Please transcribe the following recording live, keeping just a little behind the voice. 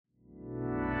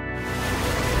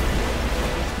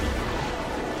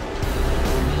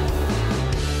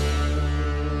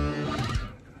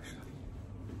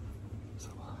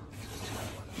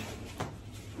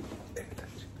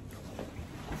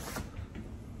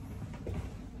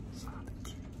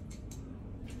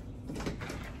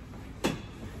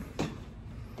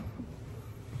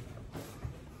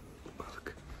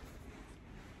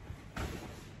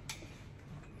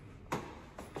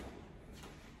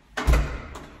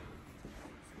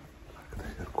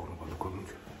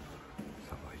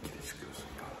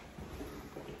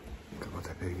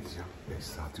Kabatepe'ye gideceğim. 5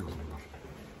 saat yolum var.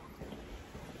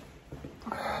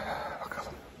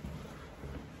 Bakalım.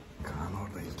 Kaan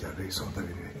orada, İlker Reis orada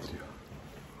beni bekliyor.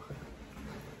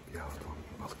 Bir hafta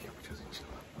balık yapacağız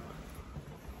inşallah.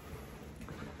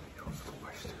 Yolculuk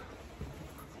başlıyor.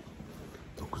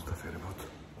 9'da feribot.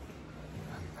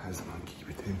 Ben her zamanki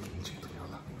gibi temkinli çıktım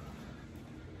yola.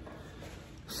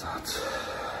 Saat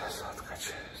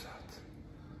kaç?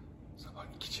 Sabah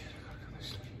 2 çeyrek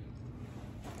arkadaşlar.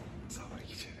 Sabah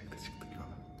 2 çeyrekte çıktık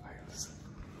yola. Hayırlısı.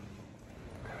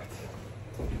 Evet.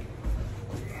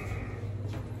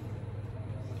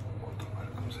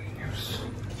 Otoparkımıza iniyoruz.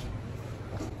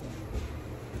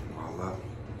 Vallahi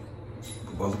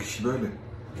bu balık işi böyle.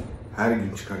 Her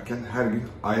gün çıkarken her gün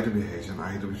ayrı bir heyecan,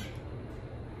 ayrı bir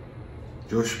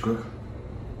coşku.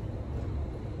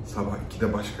 Sabah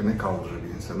 2'de başka ne kaldırır bir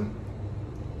insanı?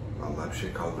 Vallahi bir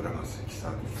şey kaldıramaz. 2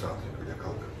 saat, 3 saat öyle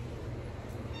kaldı.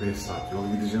 5 saat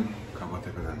yol gideceğim.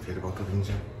 Kabatepe'den feribota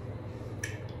bineceğim.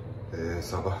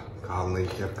 Sabah Kaan'la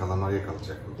İlker kalamar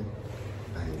yakalayacak bugün.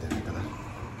 Ben gidene kadar.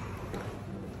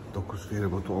 9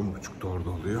 feribotu 10.30'da orada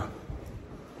oluyor.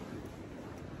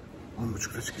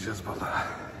 10.30'da çıkacağız balığa.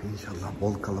 İnşallah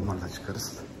bol kalamarla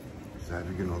çıkarız. Güzel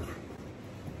bir gün olur.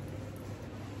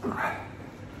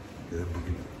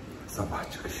 Bugün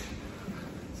sabah çıkış.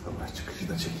 Sabah çıkışı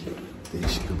da çekeyim.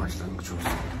 Değişik bir başlangıç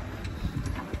olsun.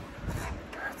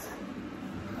 Evet.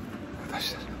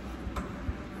 Arkadaşlar.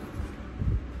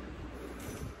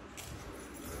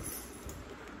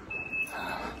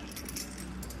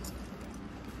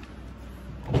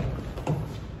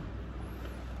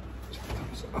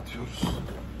 Çantamızı atıyoruz.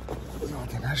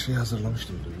 Zaten her şeyi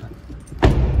hazırlamıştım dün ben.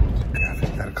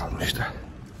 Kıyafetler kalmıştı.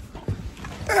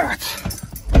 Evet.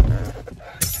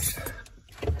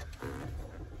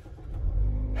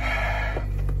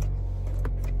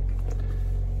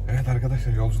 Evet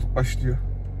arkadaşlar, yolculuk başlıyor.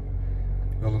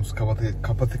 Yolumuz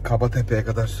Kabatepe'ye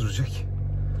kadar sürecek.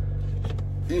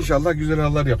 İnşallah güzel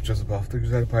avlar yapacağız bu hafta.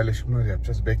 Güzel paylaşımlar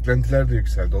yapacağız. Beklentiler de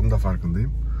yükseldi. Onun da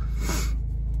farkındayım.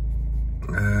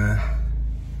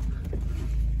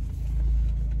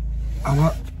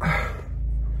 Ama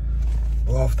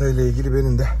bu hafta ile ilgili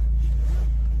benim de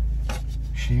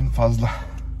şeyim fazla.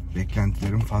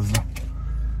 Beklentilerim fazla.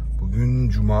 Bugün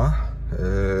Cuma.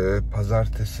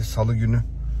 Pazartesi, Salı günü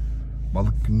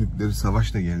balık günlükleri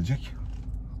Savaş da gelecek.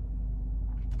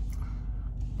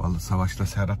 Savaş'la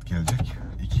Serhat gelecek.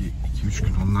 2-3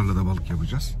 gün onlarla da balık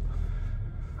yapacağız.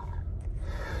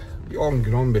 Bir 10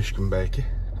 gün, 15 gün belki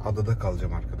adada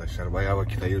kalacağım arkadaşlar. Bayağı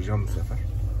vakit ayıracağım bu sefer.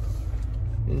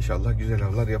 İnşallah güzel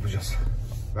avlar yapacağız.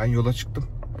 Ben yola çıktım.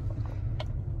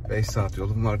 5 saat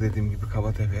yolum var dediğim gibi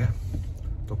Kabatepe'ye.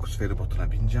 9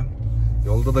 feribotuna bineceğim.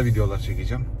 Yolda da videolar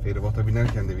çekeceğim. Feribota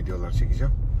binerken de videolar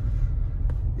çekeceğim.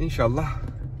 İnşallah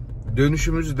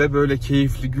dönüşümüzü de böyle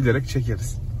keyifli gülerek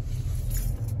çekeriz.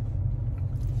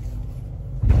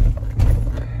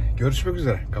 Görüşmek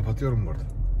üzere. Kapatıyorum burada.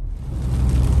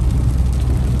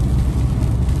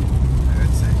 Evet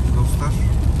sevgili dostlar.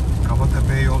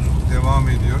 Kabatepe'ye yolculuk devam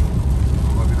ediyor.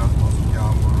 Hava biraz bozuk,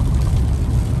 yağmurlu.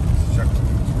 Sıcaklık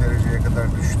 2 dereceye kadar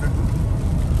düştü.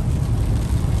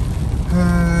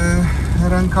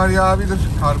 Her an kar yağabilir.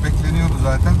 Kar bekleniyordu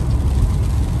zaten.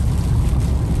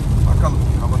 Bakalım,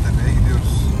 Kabatepe'ye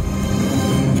gidiyoruz.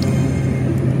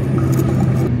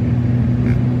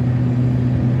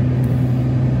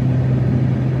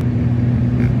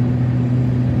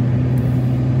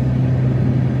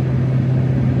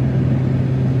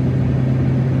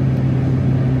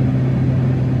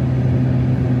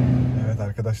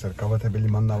 Arkadaşlar Kabatepe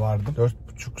limanına vardım.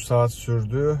 4,5 saat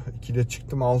sürdü. 2'de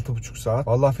çıktım, 6,5 saat.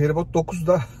 Vallahi feribot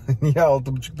 9'da. Niye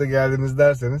 6,5'da geldiniz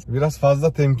derseniz biraz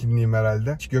fazla temkinliyim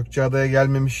herhalde. Hiç Gökçeada'ya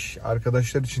gelmemiş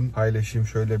arkadaşlar için paylaşayım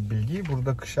şöyle bir bilgiyi.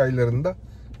 Burada kış aylarında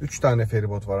 3 tane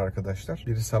feribot var arkadaşlar.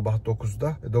 Biri sabah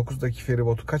 9'da. 9'daki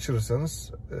feribotu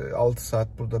kaçırırsanız 6 saat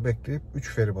burada bekleyip 3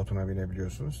 feribotuna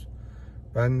binebiliyorsunuz.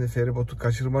 Ben de feribotu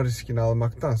kaçırma riskini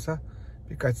almaktansa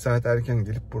birkaç saat erken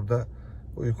gelip burada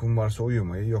uykum varsa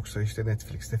uyumayı, yoksa işte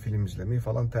Netflix'te film izlemeyi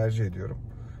falan tercih ediyorum.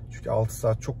 Çünkü 6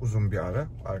 saat çok uzun bir ara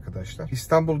arkadaşlar.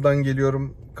 İstanbul'dan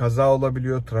geliyorum. Kaza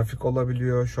olabiliyor, trafik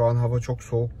olabiliyor. Şu an hava çok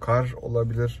soğuk, kar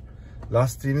olabilir.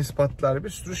 Lastiğiniz patlar, bir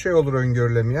sürü şey olur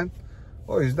öngörülemeyen.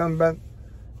 O yüzden ben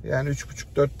yani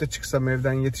 3,5-4'te çıksam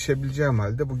evden yetişebileceğim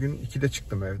halde bugün 2'de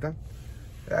çıktım evden.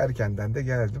 Erkenden de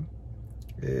geldim.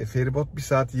 Feribot 1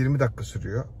 saat 20 dakika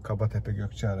sürüyor. Kabatepe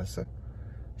Gökçe arası.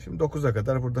 Şimdi 9'a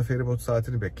kadar burada feribot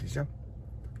saatini bekleyeceğim.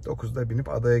 9'da binip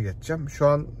adaya geçeceğim. Şu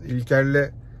an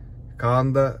İlker'le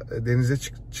Kaan da denize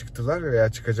çıktılar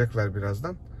veya çıkacaklar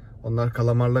birazdan. Onlar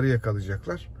kalamarları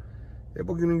yakalayacaklar.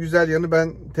 Bugünün güzel yanı,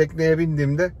 ben tekneye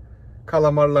bindiğimde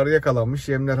Kalamarlar yakalanmış,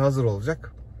 yemler hazır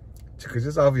olacak.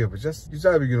 Çıkacağız, av yapacağız.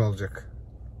 Güzel bir gün olacak.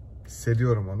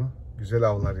 Hissediyorum onu. Güzel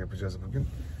avlar yapacağız bugün.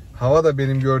 Hava da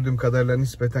benim gördüğüm kadarıyla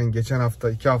nispeten geçen hafta,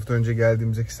 2 hafta önce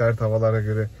geldiğimizdeki sert havalara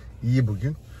göre iyi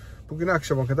bugün. Bugün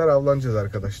akşama kadar avlanacağız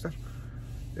arkadaşlar.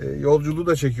 Yolculuğu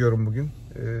da çekiyorum bugün.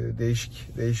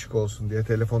 Değişik olsun diye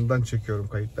telefondan çekiyorum.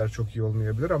 Kayıtlar çok iyi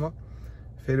olmayabilir ama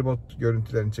feribot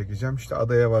görüntülerini çekeceğim. İşte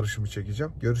adaya varışımı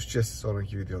çekeceğim. Görüşeceğiz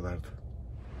sonraki videolarda.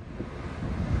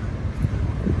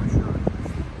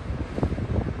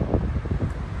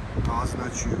 Ağzını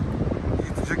açıyor.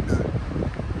 Yırtacak bizi.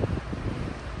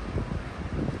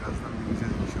 Birazdan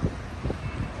bineceğiz inşallah.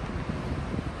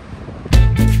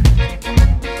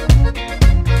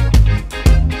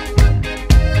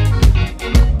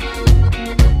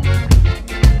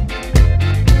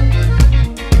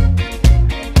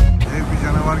 Dev bir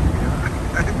canavar gibi ya.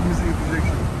 Hepimizi yırtacak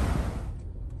şimdi.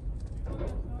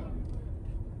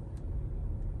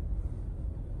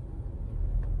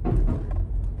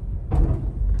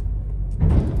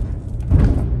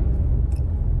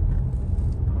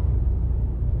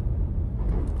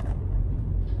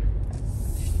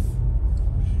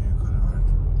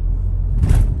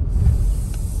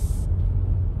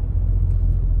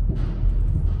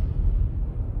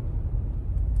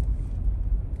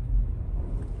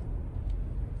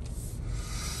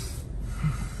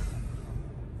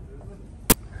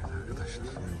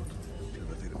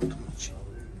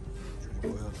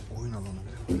 Oyun alanı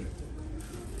bile var.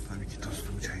 Tabii ki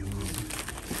tostumu çayımı aldım.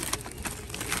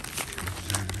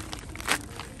 Güzel bir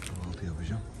kahvaltı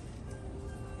yapacağım.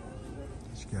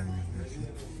 Hiç gelmiyor gerçi.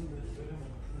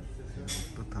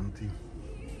 Şöyle da tanıtayım.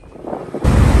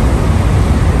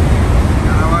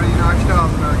 Canavar yine açtı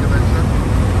ağzını arkadaşlar.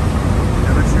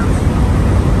 Yanaşıyoruz.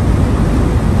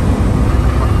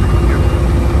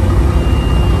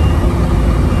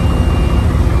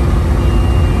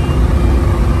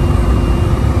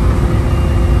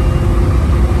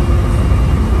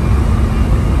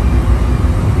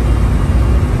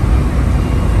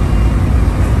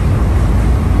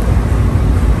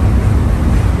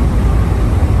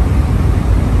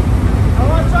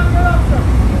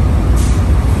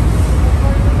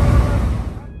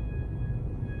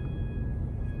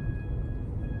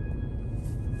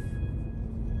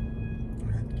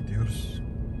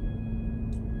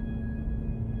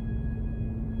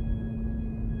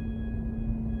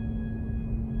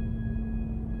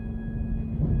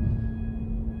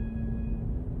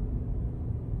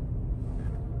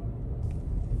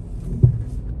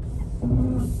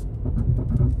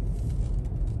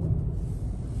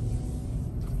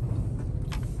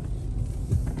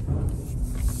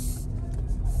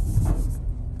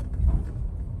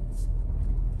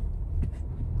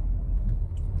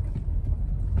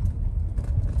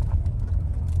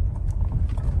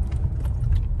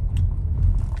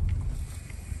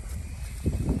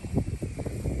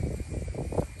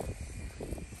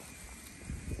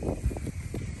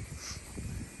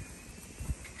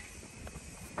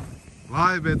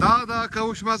 Vay be, daha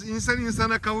kavuşmaz, insan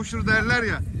insana kavuşur derler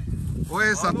ya. O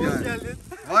hesap abi, yani. Hoş geldin.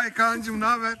 Vay Kaan'cığım, ne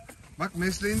haber? Bak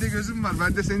mesleğinde gözüm var,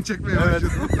 ben de seni çekmeye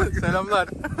başladım. Selamlar.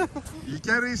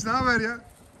 İlker Reis, ne haber ya?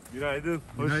 Günaydın,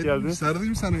 hoş geldin.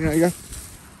 Sarılayım sana ya, gel.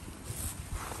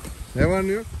 Ne var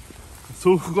ne yok?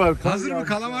 Soğuk var. Hazır mı?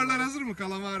 Kalamarlar hazır mı?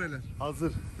 Kalamar ile.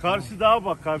 Hazır. Karşı dağa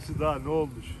bak, karşı dağ ne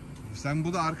olmuş? Sen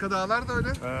bu da arka dağlar da öyle.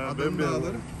 Adanın ben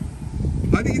dağları.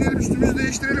 Hadi gidelim, üstümüzü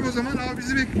değiştirelim o zaman. Abi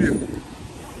bizi bekliyor.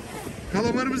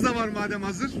 Kalamarımız da var madem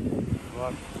hazır.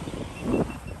 Var.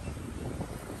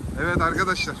 Evet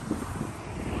arkadaşlar.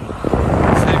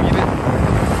 Sevgili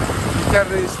İlker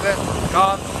Reis'le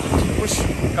Kaan çıkmış.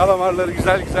 Kalamarları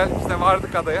güzel güzel. Biz de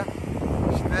vardık adaya.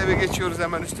 Şimdi eve geçiyoruz,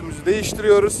 hemen üstümüzü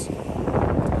değiştiriyoruz.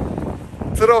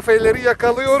 Trofeleri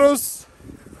yakalıyoruz.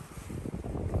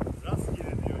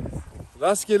 Rastgele diyoruz.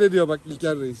 Rastgele diyor bak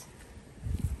İlker Reis.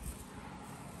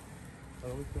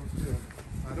 Araba çalışıyor.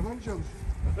 Araba mı çalışıyor?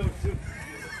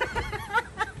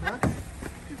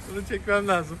 Bunu çekmem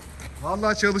lazım.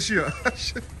 Vallahi çalışıyor.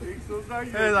 Egzozdan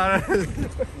gidiyor. Evet arkadaşlar.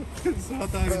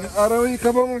 Suat abinin Arabayı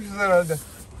kapamamışız herhalde.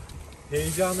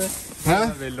 heyecanı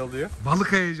belli oluyor.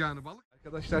 Balık heyecanı, balık.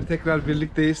 Arkadaşlar tekrar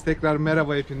birlikteyiz. Tekrar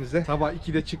merhaba hepinize. Sabah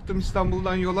 2'de çıktım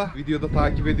İstanbul'dan yola. Videoda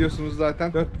takip ediyorsunuz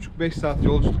zaten. 4,5-5 saat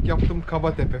yolculuk yaptım.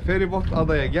 Kabatepe feribot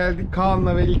adaya geldik.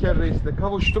 Kaan'la ve İlker Reis'le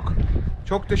kavuştuk.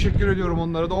 Çok teşekkür ediyorum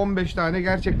onlara da. 15 tane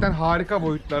gerçekten harika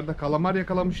boyutlarda kalamar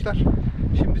yakalamışlar.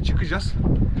 Şimdi çıkacağız.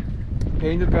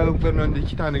 Peynir kayalıklarının önünde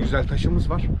 2 tane güzel taşımız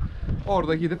var.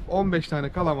 Orada gidip 15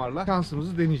 tane kalamarla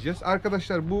şansımızı deneyeceğiz.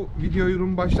 Arkadaşlar bu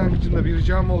videonun başlangıcında bir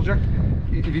ricam olacak.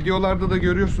 videolarda da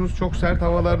görüyorsunuz, çok sert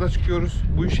havalarda çıkıyoruz.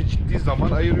 Bu işe ciddi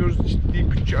zaman ayırıyoruz,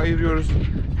 ciddi bütçe ayırıyoruz.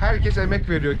 Herkes emek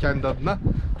veriyor kendi adına.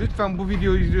 Lütfen bu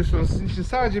videoyu izliyorsanız sizin için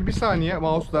sadece bir saniye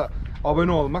mouse'la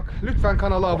abone olmak. Lütfen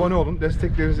kanala abone olun,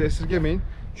 desteklerinizi esirgemeyin.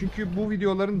 Çünkü bu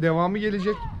videoların devamı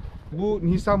gelecek. Bu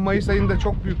Nisan-Mayıs ayında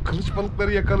çok büyük kılıç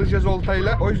balıkları yakalayacağız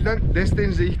oltayla. O yüzden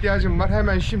desteğinize ihtiyacım var.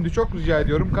 Hemen şimdi çok rica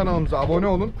ediyorum, kanalımıza abone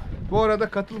olun. Bu arada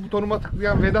katıl butonuma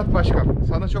tıklayan Vedat Başkan,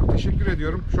 sana çok teşekkür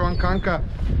ediyorum. Şu an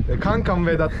kankam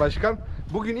Vedat Başkan.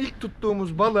 Bugün ilk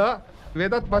tuttuğumuz balığa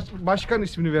Vedat Başkan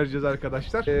ismini vereceğiz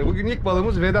arkadaşlar. Bugün ilk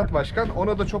balığımız Vedat Başkan.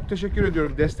 Ona da çok teşekkür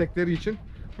ediyorum destekleri için.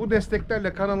 Bu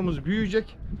desteklerle kanalımız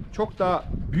büyüyecek. Çok daha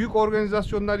büyük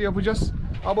organizasyonlar yapacağız.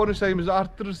 Abone sayımızı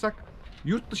arttırırsak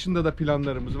yurt dışında da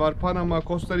planlarımız var. Panama,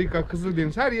 Costa Rica,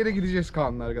 Kızıldeniz, her yere gideceğiz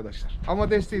Kaan'la arkadaşlar. Ama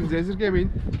desteğinizi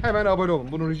esirgemeyin. Hemen abone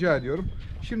olun. Bunu rica ediyorum.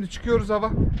 Şimdi çıkıyoruz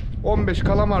hava. 15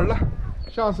 kalamarla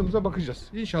şansımıza bakacağız.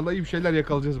 İnşallah iyi bir şeyler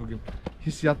yakalayacağız bugün.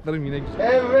 Hissiyatlarım yine güzel.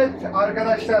 Evet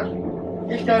arkadaşlar.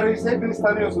 İlker Reis hepiniz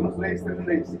tanıyorsunuz. Reislerin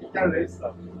reisi. İlker Reis.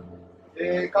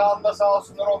 Kaan da sağ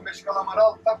olsunlar 15 kalamarı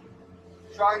aldılar.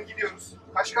 Şu an gidiyoruz.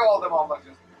 Kaç kavalda mı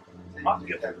avlanacağız?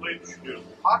 Akya tutmayı düşünüyorum.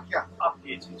 Akya.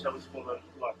 Akya için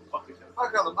çalışmalarımız var. Bakacağız.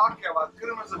 Bakalım Akya var,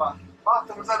 kırmızı var.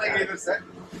 Bahtımıza ne gelirse.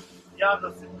 Ya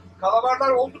nasıl? Kalamarlar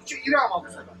oldukça iri ama bu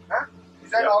sefer. He?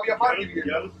 Güzel av yapar gibi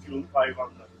geliyor. Yarım kiloluk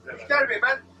hayvanlar. İlker Bey,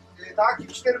 ben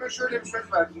takipçilerime şöyle bir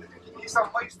söz verdim. Dedim ki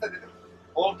Nisan-Mayıs'ta dedim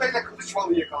oltayla kılıç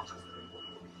balığı yakalayacağız dedim.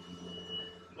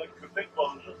 Bunda köpek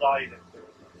balığını dahil et.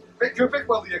 Ve köpek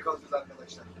balığı yakalayacağız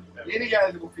arkadaşlar. Evet. Yeni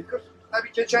geldi bu fikir.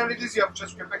 Tabii keçen release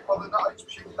yapacağız. Köpek balığını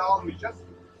hiçbir şekilde almayacağız.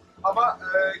 Ama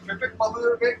köpek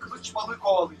balığı ve kılıç balığı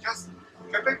kovalayacağız.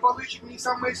 Köpek balığı için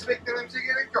Nisan-Mayıs'ı beklememize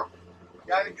gerek yok.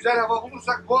 Yani güzel hava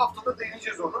bulursak bu haftada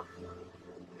deneyeceğiz onu.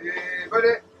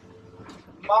 Böyle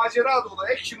macera dolu,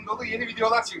 action dolu yeni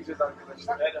videolar çekeceğiz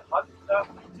arkadaşlar. Yani hatta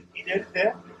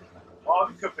ileride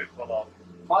mavi köpek balığı aldım.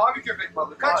 Mavi köpek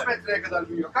balığı. Kaç Hayır. metreye kadar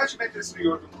büyüyor? Kaç metresini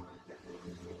gördün bunu?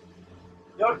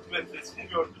 4 metresini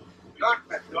gördüm. 4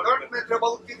 metre. 4 metre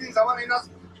balık dediğin zaman en az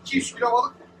 200 kilo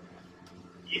balık.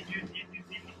 700-750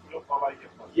 kilo falan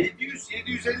yapar.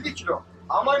 700-750 kilo.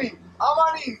 Amanin.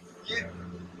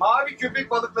 Mavi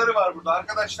köpek balıkları var burada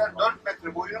arkadaşlar. 4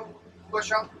 metre boyuna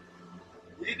ulaşan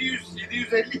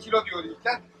 700-750 kilo diyor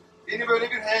İlker. Beni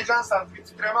böyle bir heyecan sardı. Bir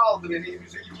titreme aldı beni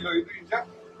 750 kiloyu duyunca.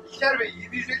 İlker Bey,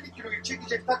 750 kiloyu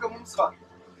çekecek takımımız var.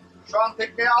 Şu an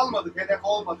tekneye almadık hedef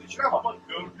olmadığı için ama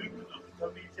gördüğümüz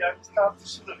tutabileceğimiz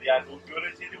tartışılır. Yani o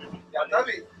göreceli bir durum. ya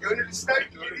tabii gönül ister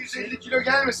ki 750 kilo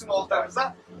gelmesin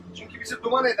oltamıza. Çünkü bizi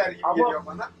duman eder gibi geliyor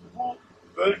bana. Bu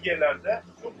bölgelerde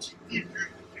çok ciddi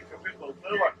büyüklükte köpek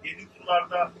balıkları var. Derin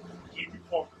sularda 7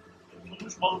 ton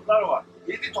tutulmuş balıklar var.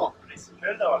 7 ton.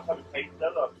 Resimleri de var tabii,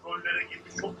 kayıtları da var. Trollere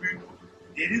girmiş çok büyük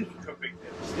derin su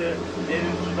köpekleri. İşte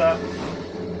derin suda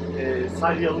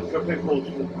salyalı köpek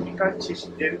olduğu birkaç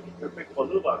çeşit derin köpek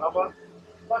balığı var ama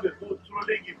tabii bu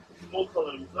trolle gibi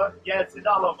noktalarımıza gelse de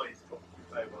alamayız çok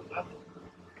büyük hayvanlar.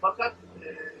 Fakat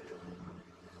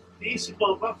değişik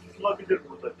balıklar tutulabilir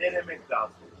burada. Denemek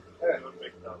lazım. Evet.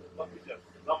 Görmek lazım. Bakacağız.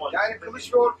 Zaman Yani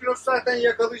kılıç ve orkinos zaten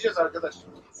yakalayacağız arkadaşlar.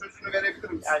 Sözünü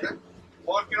verebilirim size. Yani,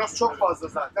 orkinos çok fazla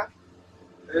zaten.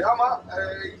 Ama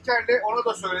İlker'le ona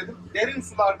da söyledim. Derin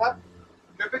sularda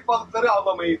köpek balıkları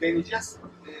avlamayı deneyeceğiz.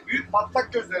 Büyük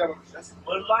patlak gözlere bakacağız.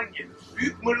 mırlan gelir.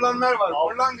 Büyük mırlanlar var.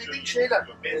 Altı Mırlan dediğin şeyler.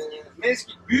 Mezgit.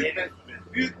 Mezgit.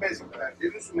 Büyük mezgitler.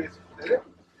 Derin su mezgitleri.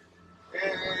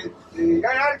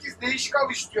 Yani herkes değişik av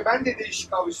istiyor. Ben de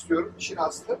değişik av istiyorum. İşin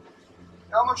aslı.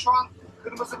 Ama şu an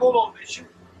kırmızı bol olduğu için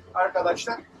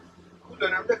arkadaşlar bu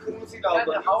dönemde kırmızıyla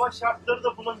avlanıyoruz. Yani hava şartları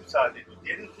da buna müsaade ediyor.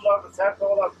 Derin sularda, sert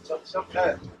havalarda çalışamıyor.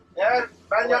 Evet. Eğer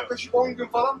ben yaklaşık 10 gün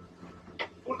falan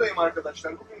buradayım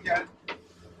arkadaşlar. Bugün geldim.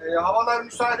 Havalar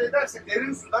müsaade ederse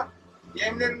derin sudan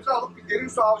yemlerimizi alıp bir derin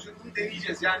su avcılığını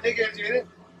deneyeceğiz. Yani ne geleceğini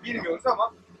bilmiyoruz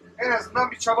ama en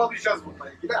azından bir çabalayacağız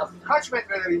bununla ilgili. Kaç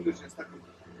metrelere indireceğiz takımı?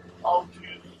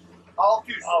 600,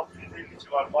 600. 650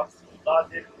 civar maksimum.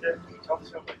 Daha derinde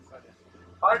çalışamayız hani.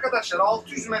 Arkadaşlar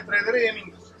 600 metrelere yem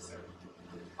indireceğiz.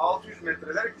 600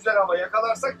 metrelere güzel hava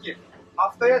yakalarsak ki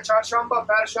haftaya çarşamba,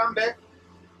 perşembe,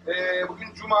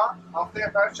 bugün cuma,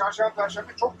 haftaya çarşamba,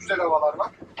 perşembe çok güzel havalar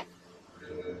var.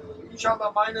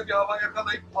 İnşallah aynı bir hava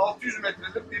yakalayıp 600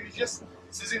 metredir deneyeceğiz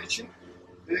sizin için.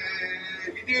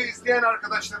 Videoyu izleyen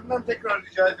arkadaşlarımdan tekrar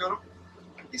rica ediyorum.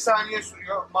 Bir saniye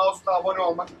sürüyor mouse'la abone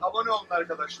olmak. Abone olun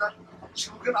arkadaşlar.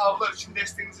 Çılgın avlar için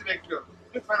desteğinizi bekliyorum.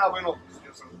 Lütfen abone olun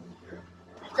istiyorsanız.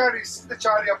 İlker Reis, siz de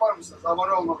çağrı yapar mısınız?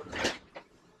 Abone olmalı.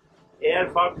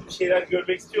 Eğer farklı bir şeyler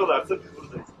görmek istiyorlarsa biz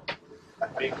buradayız.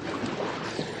 Bekliyoruz.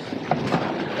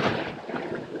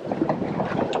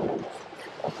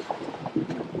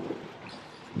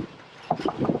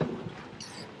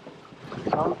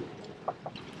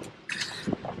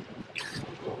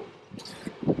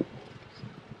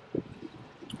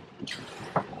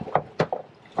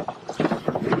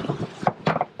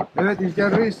 Evet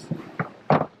İlker Reis.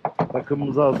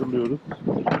 Takımımızı hazırlıyoruz.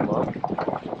 Tamam.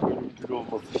 Ölümcül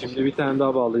olması. Şimdi bir tane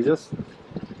daha bağlayacağız.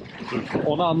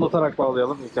 Onu anlatarak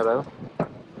bağlayalım ilk ara.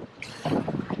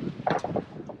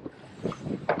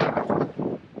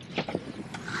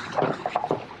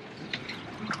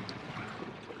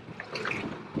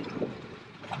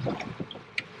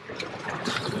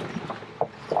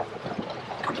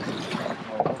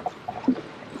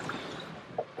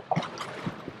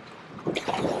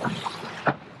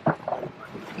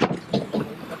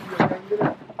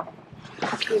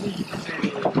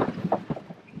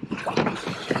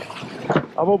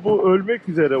 Ama bu ölmek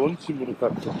üzere, onun için bunu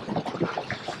taktım.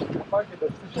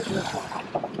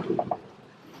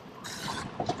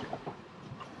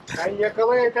 Sen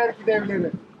yakala yeter ki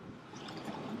devleri.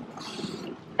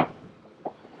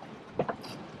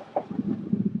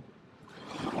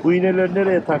 Bu iğneleri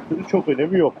nereye taktığını çok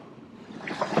önemi yok.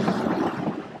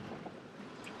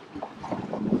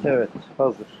 Evet,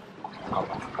 hazır.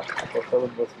 Bakalım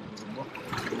nasıl bir durum bu.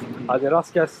 Hadi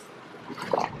rast gelsin.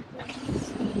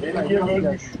 Benimkiye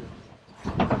bölmüş.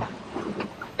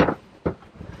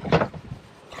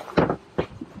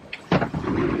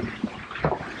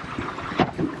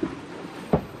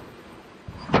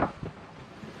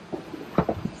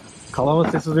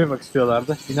 Kalama sesi duymak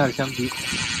istiyorlardı. İnerken bir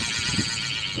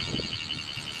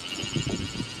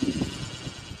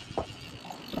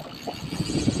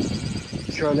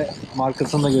şöyle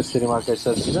markasını da göstereyim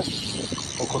arkadaşlar size.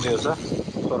 Okunuyorsa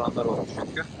soranlar olmuş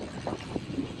çünkü.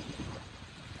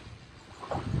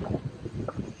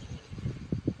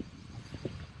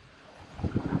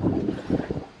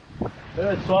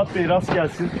 Evet Suat Bey, rast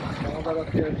gelsin. Bana da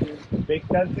rast gelsin.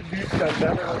 Beklenti büyük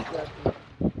senden.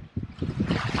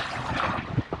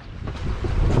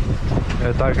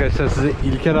 Evet arkadaşlar, size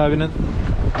İlker abinin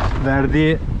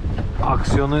verdiği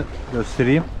aksiyonu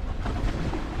göstereyim.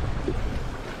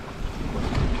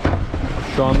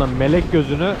 Şu anda melek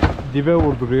gözünü dibe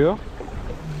vurduruyor.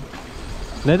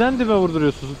 Neden dibe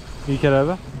vurduruyorsunuz İlker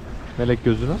abi? Melek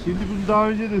gözünü. Şimdi bunu daha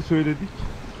önce de söyledik.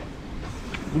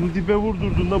 Bunu dibe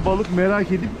vurdurduğunda balık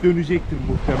merak edip dönecektir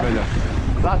muhtemelen.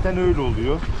 Zaten öyle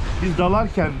oluyor. Biz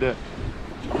dalarken de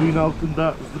suyun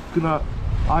altında zıpkına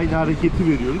aynı hareketi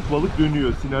veriyoruz. Balık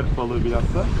dönüyor, sinarit balığı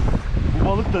bilhassa. Bu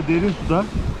balık da derin suda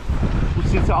bu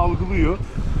sesi algılıyor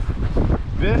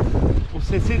ve o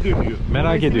sese dönüyor.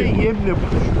 Merak ediyor. Yemle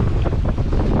buluşuyor.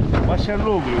 Başarılı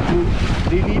oluyor.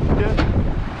 Bu deneyip de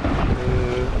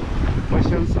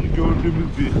başarısını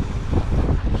gördüğümüz bir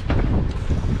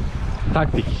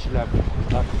Taktik. işlem.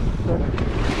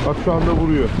 Bak şu anda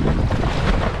vuruyor.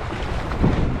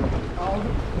 Aldım.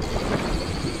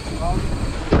 Aldım.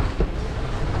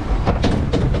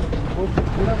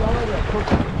 Biraz alacağım. Çok.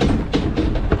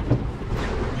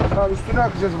 Tamam, üstüne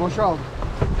akacağız. Boşa aldım.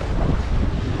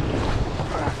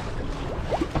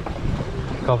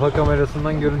 Kafa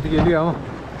kamerasından görüntü geliyor ama.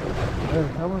 Evet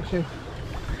ama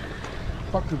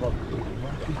ufak bir balık.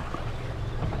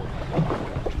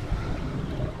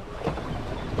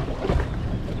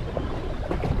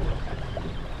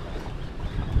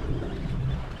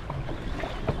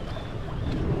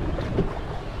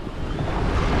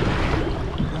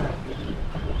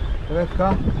 Evet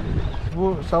Kaan,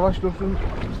 bu Savaş Dost'un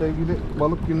sevgili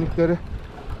balık günlükleri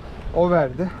o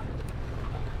verdi.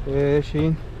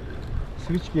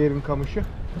 Switchgear'in kamışı.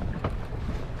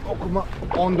 Okuma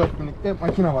 14 binlikte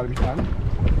makine var bir tane.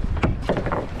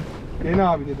 Yeni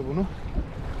abi dedi bunu.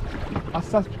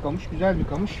 Hassas bir kamış, güzel bir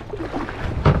kamış.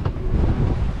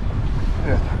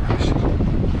 Evet arkadaşlar.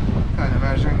 Bir tane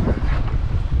mercan geldi.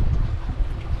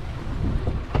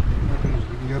 Gördüğünüz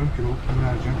gibi yarım kiloluk bir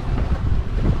mercan.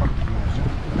 Ufak bir mercan.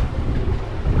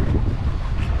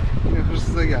 Yine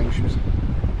hırsıza gelmiş bizim.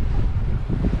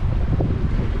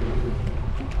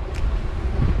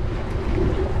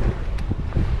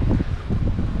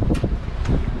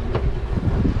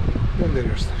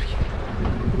 Gönderiyoruz tabii ki.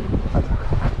 Hadi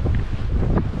bakalım.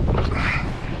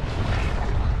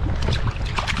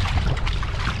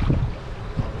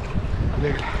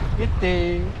 Güle güle.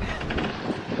 Bitti.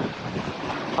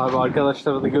 Abi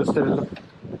arkadaşlara da gösterelim.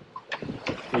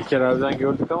 İlker abiden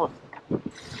gördük ama.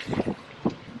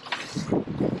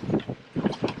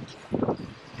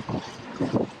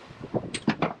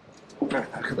 Evet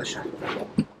arkadaşlar.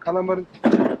 Kalamarın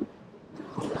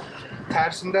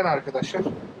tersinden arkadaşlar.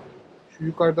 Şu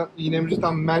yukarıdan iğnemizi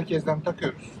tam merkezden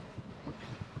takıyoruz.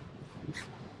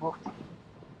 Bu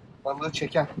balığı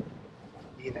çeken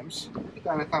iğnemiz. Bir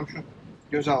tane tam şu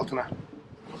göz altına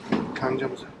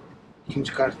kancamızı,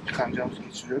 ikinci kancamızı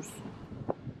geçiriyoruz.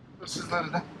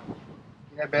 Hırsızları da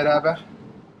yine beraber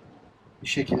bir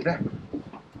şekilde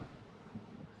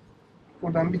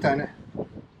Buradan bir tane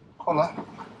kola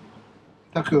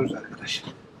takıyoruz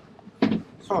arkadaşlar.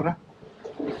 Sonra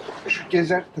şu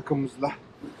gezer takımımızla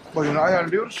boyunu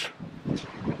ayarlıyoruz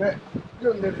ve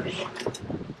gönderiyoruz.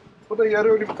 Bu da yarı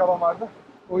ölü bir kalamardı.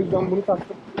 O yüzden bunu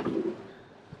taktım.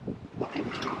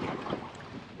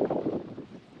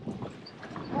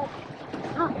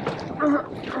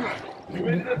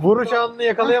 Vuruş anını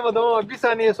yakalayamadım ama bir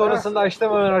saniye sonrasında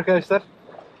açtım hemen arkadaşlar.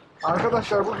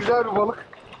 Arkadaşlar bu güzel bir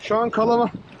balık. Şu an kalama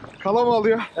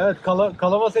alıyor. Evet,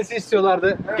 kalama sesi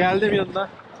istiyorlardı. Evet. Geldim yanına.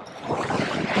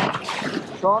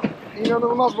 Şu an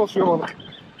inanılmaz basıyor balık.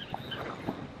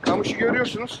 Kamışı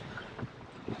görüyorsunuz.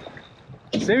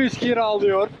 Sevinç kira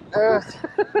alıyor. Evet.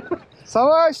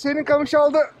 Savaş senin kamış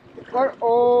aldı. Bak,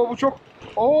 bu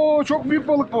çok büyük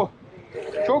balık bu.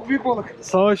 Çok büyük balık.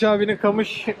 Savaş abinin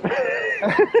kamış.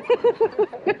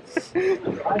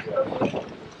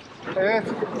 Evet.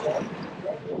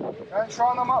 Ben şu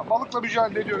an ama balıkla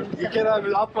mücadele ediyorum. İlker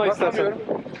abi atma istersen.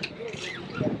 Bakamıyorum.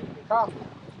 Tamam.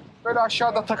 Böyle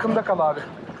aşağıda takımda kal abi.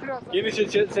 Yeni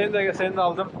seni de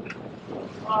aldım.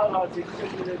 Hala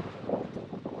çekeceğim.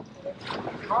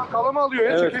 Şu an kalama alıyor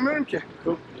ya, Evet. çekemiyorum ki.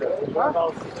 Çok güzel. Ha?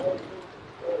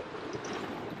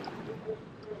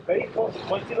 Kayıt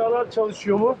makineler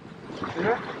çalışıyor mu?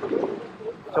 Evet.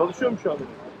 Çalışıyor mu şu anda?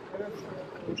 Evet.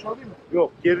 Kuş alayım mı?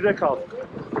 Yok, geride kaldı.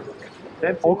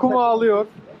 Okuma alıyor.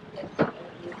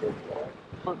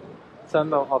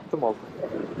 Sen de attım oldu.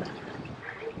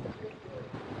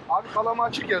 Abi kalama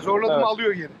açık ya, zorladım Evet.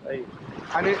 alıyor geri. Hayır.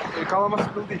 Hani kalama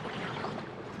sıkıntı değil.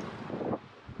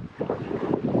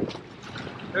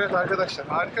 Evet arkadaşlar,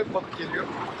 harika bir balık geliyor.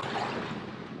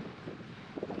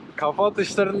 Kafa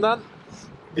atışlarından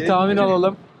bir tahmin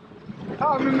alalım.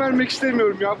 Tahmin vermek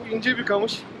istemiyorum ya, bu ince bir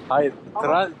kamış. Hayır.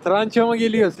 Trança mı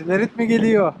geliyor? Sinarit mi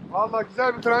geliyor? Vallahi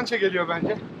güzel bir trança geliyor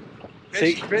bence. 5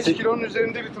 Sek- kilonun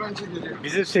üzerinde bir trança geliyor.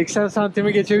 Bizim 80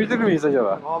 santimi geçebilir miyiz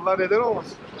acaba? Vallahi neden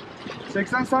olmasın.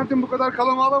 80 santim bu kadar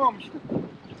kalama alamamıştı.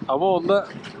 Ama onda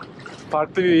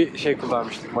farklı bir şey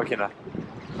kullanmıştık, makine.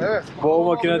 Evet. Bu o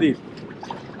makine değil.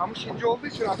 Kamış ince olduğu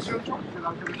için aksiyonu çok güzel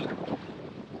arkadaşlar.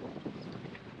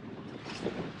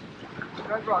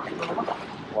 Güzel bir aksiyon ama.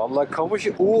 Vallahi kamış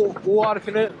U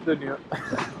harfine dönüyor.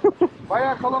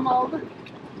 Bayağı kalama aldı.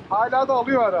 Hala da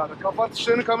alıyor ara ara. Kafa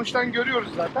atışlarını kamıştan görüyoruz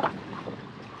zaten.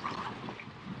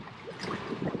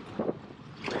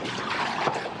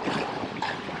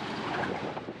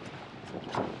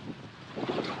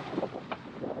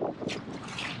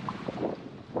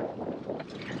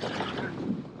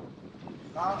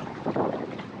 Daha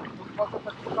çok fazla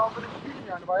takım kaldırıcı değil mi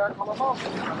yani? Bayağı kalama aldı.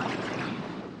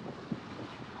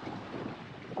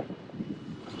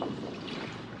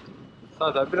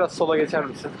 Zaten biraz sola geçer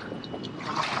misin?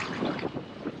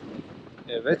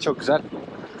 Evet, çok güzel.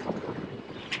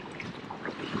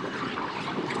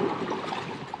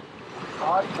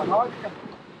 Harika, harika.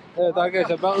 Evet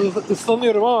arkadaşlar, ben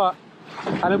ıslanıyorum ama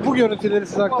hani bu görüntüleri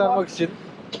size aktarmak için.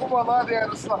 Bu balığa değer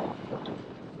ıslah.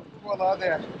 Bu balığa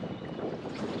değer.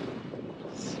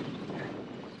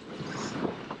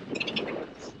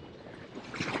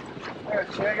 Evet,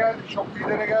 şeye geldik, çok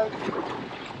lidere geldik.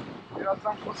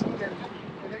 Birazdan kurşun gelecek,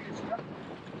 ele geçeceğim.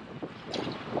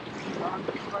 Daha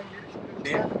şuradan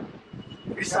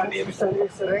gelişinde Bir saniye.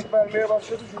 renk vermeye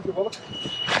başladı çünkü balık.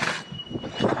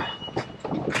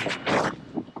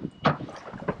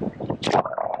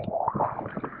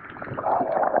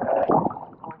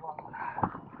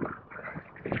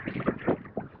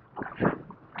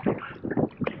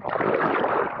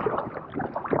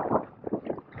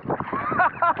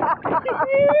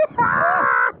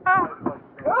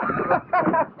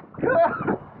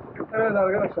 Evet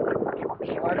arkadaşlar.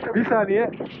 Harika Bir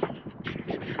saniye.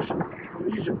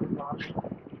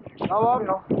 Tamam.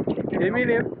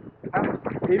 Eminim.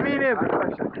 Eminim.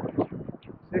 Arkadaşlar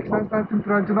 80 santim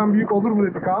trançadan büyük olur mu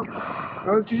dedik ha?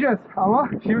 Ölçeceğiz ama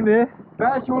Şimdi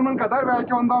belki onun kadar,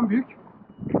 belki ondan büyük.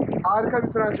 Harika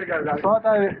bir trança geldi. Suat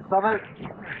abi, sana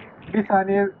bir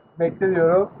saniye bekle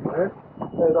diyorum. Evet.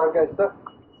 Evet arkadaşlar,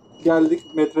 geldik,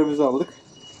 metremizi aldık.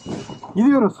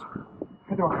 Gidiyoruz.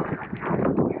 Hadi bakalım.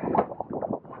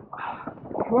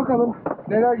 Bakalım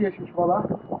neler geçmiş valla.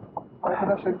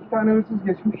 Arkadaşlar 2 tane hırsız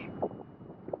geçmiş.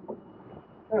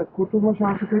 Evet, kurtulma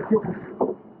şansı pek yokmuş.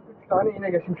 3 tane iğne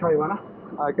geçmiş hayvana.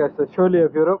 Arkadaşlar şöyle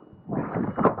yapıyorum.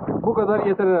 Bu kadar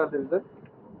yeter herhalde bize.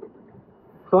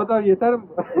 Suat abi, yeter mi?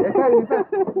 Yeter.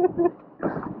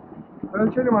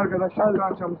 Ölçelim arkadaşlar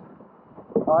trançamızı.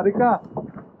 Harika.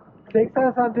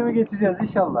 80 santimi geçeceğiz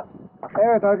inşallah.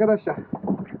 Evet arkadaşlar.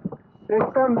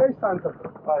 85 santim.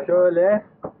 Şöyle.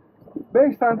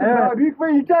 5 santim Evet. daha büyük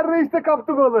ve İlker Reis de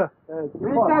kaptı balığı. Evet.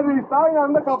 İlker Reis de aynı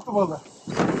anda kaptı balığı.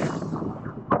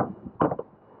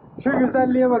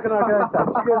 güzelliğe bakın arkadaşlar.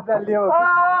 Şu güzelliğe bakın.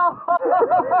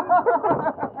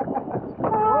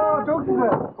 Oo, çok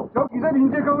güzel. Çok güzel,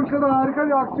 ince kavuşla da harika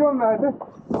bir aksiyon verdi.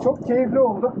 Çok keyifli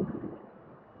oldu.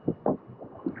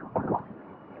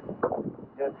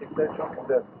 Gerçekten çok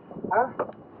güzel. Ha?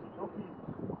 Çok iyi.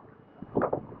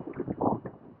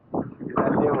 Şu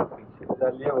güzelliğe bakın. Şu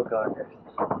güzelliğe bakın arkadaşlar.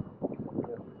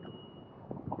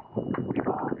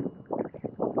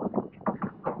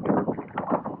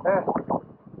 Evet.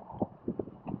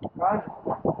 Ben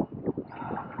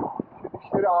şu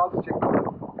dişleri ağzı çektim.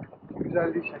 Şu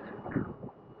güzelliği çek.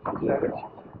 Şu güzelliği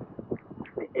çek.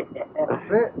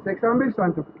 Ve 85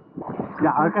 santim.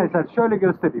 Ya arkadaşlar şöyle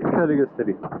göstereyim. Şöyle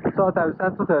göstereyim. Suat abi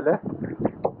sen tut öyle.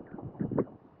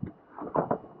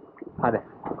 Hadi.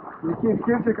 İki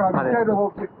kere çek abi. Hadi. Bir kere de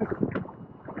hop çekti.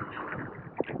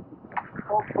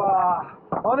 Hoppa.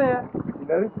 O ne ya?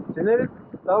 Sinarit.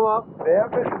 Tamam.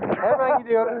 Beğenmedin. Hemen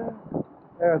gidiyor.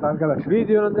 Evet arkadaşlar.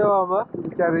 Videonun devamı.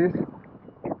 İlker Reis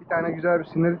bir tane güzel bir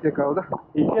sinarit yakaladı.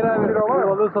 İlker abi Bir var mı?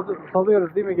 balığı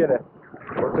salıyoruz değil mi gene?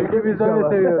 Çünkü biz öyle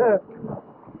seviyoruz.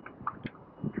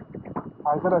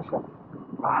 Arkadaşlar.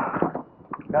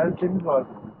 Belkemiz var.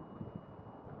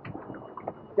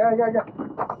 Gel.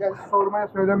 Gel, sormaya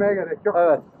söylemeye gerek yok.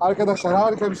 Evet. Arkadaşlar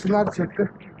harika bir sinarit çekti.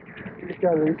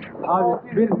 İlker Reis.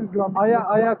 Abi bir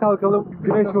ayağa kalkalım.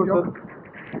 Güneş Yok, vursun. yok.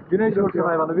 Güneş Yok, vursun yok.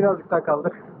 hayvanı. Birazcık daha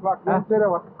kaldır. Bak Heh.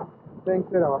 renklere bak.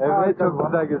 Renklere bak. Evet Harika çok bu.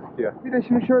 güzel gözüküyor. Bir de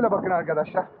şimdi şöyle bakın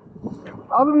arkadaşlar.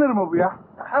 Alınır mı bu ya?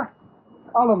 Heh.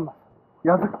 Alınmaz.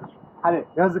 Yazıktır. Hani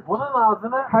Yazık. bunun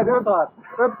ağzına Hadi öp, sığar.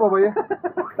 öp babayı.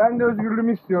 Ben de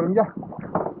özgürlüğümü istiyorum. Gel.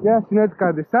 Gel Sinarit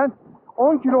kardeş. Sen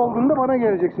 10 kilo olduğunda bana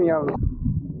geleceksin yalnız.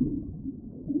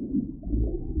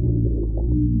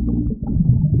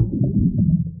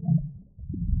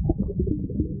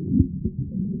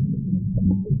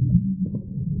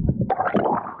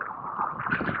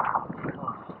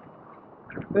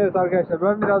 Evet arkadaşlar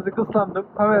ben birazcık ıslandım.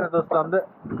 Kamera da ıslandı.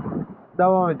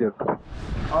 Devam ediyoruz.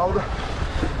 Aldı.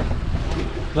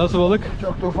 Nasıl balık?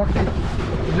 Çok da ufak değil.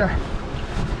 Güzel.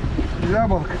 Güzel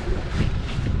balık.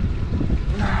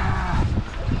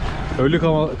 Ölü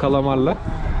kalamarla.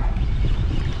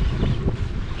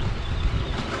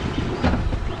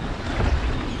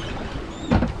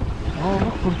 Ne oldu?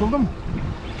 Kurtuldu mu?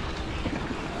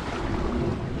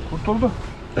 Kurtuldu.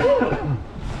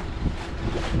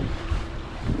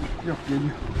 Yok,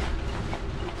 geliyor.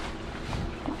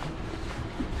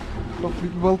 Çok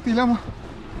büyük bir balık değil ama.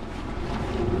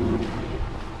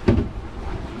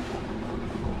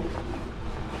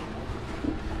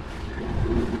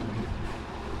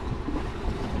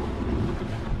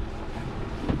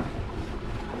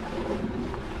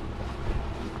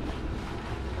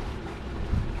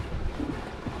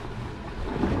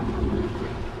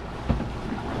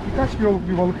 Birkaç kiloluk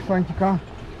bir balık sanki Kaan.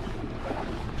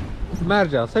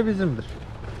 Mercansa bizimdir.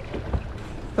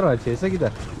 Trança ise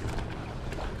gider.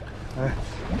 Evet.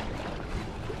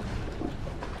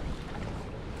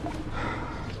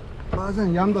 Bazen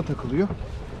yanda takılıyor.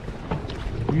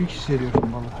 Büyük hissediyorum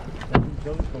balığı.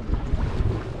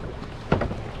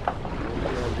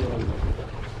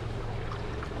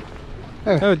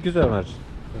 Evet. Evet güzel mercan.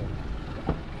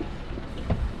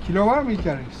 Kilo var mı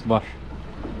İlker Reis? Var.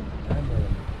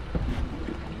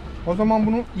 O zaman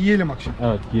bunu yiyelim akşam.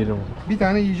 Evet yerim onu. Bir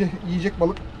tane yiyecek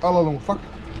balık alalım ufak.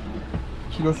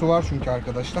 Kilosu var çünkü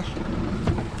arkadaşlar.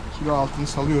 Kilo altını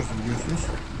salıyoruz biliyorsunuz.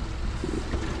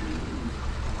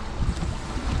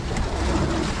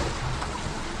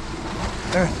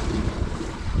 Evet.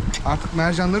 Artık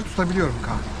mercanları tutabiliyorum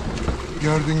Kaan.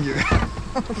 Gördüğün gibi.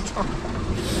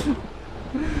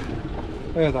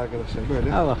 Evet arkadaşlar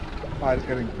böyle Allah.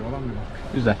 harika renkli olan bir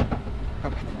balık. Güzel.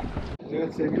 Kapat.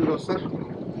 Evet sevgili dostlar.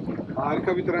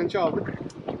 Harika bir trança aldık.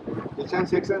 Geçen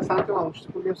 80 santim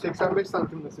almıştık. Bugün 85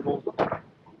 santim nasip oldu.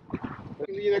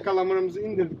 Şimdi yine kalamarımızı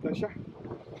indirdik taşa.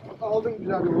 Aldım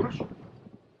güzel bir vuruş.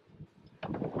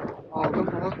 Aldım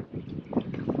ama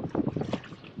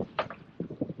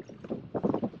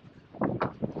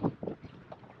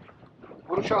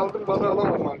vuruş aldım, balığı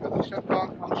alamadım arkadaşlar. Daha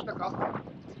alışta kal.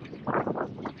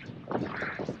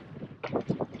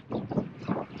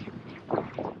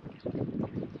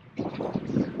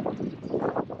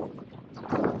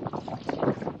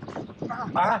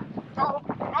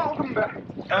 Aldım be.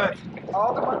 Evet.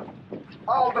 Aldım mı?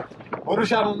 Aldım.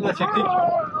 Vuruş anında çektik.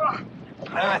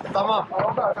 Evet tamam.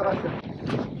 Aldı arkadaşlar.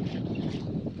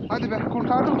 Hadi be,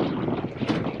 kurtardım.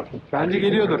 Bence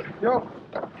geliyordur. Yok.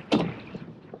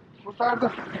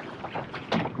 Kurtardı.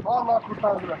 Vallahi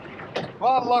kurtardı be.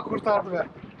 Vallahi kurtardı be.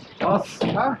 Az.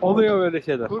 Ha? Oluyor böyle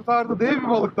şeyler. Kurtardı. Dev bir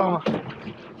balıktı ama.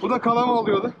 Bu da kalama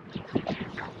oluyordu.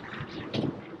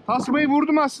 Tasmayı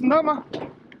vurdum aslında ama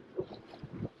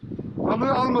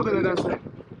balığı almadı nedense.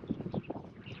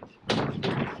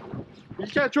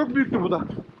 İlker çok büyüktü bu da.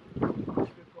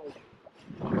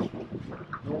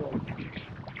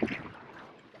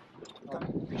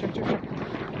 Çek çek çek.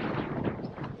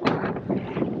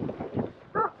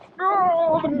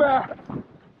 Aldım be.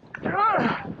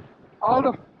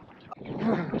 Aldım.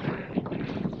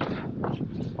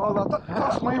 Vallahi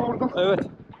tasmayı vurdum. Evet.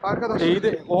 Arkadaşlar. İyi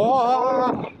de.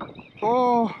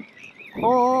 Oo.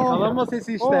 Kalama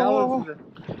sesi işte. Alın size.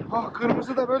 Ah,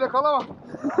 kırmızı da böyle kalamam.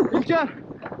 İlker.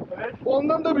 Evet.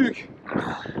 Ondan da büyük.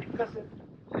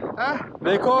 He?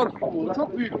 Rekor. Bu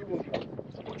çok büyük.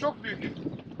 Bu çok büyük.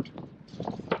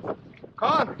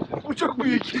 Kaan, bu çok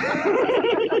büyük.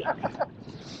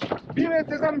 1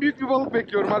 metreden büyük bir balık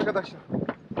bekliyorum arkadaşlar.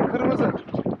 Kırmızı.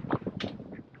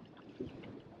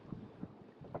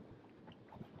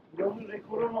 Yolun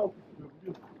rekorun altı tutuyor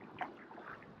biliyorsun.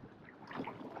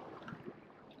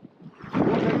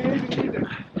 Bu demeye iyiydi.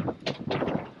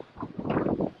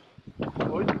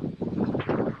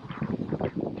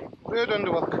 Buraya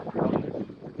döndü balık.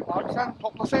 Abi sen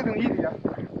toplasaydın iyiydi ya.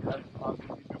 Ben abi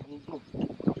buldum.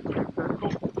 Sen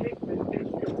çok çek beni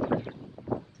çekiyor.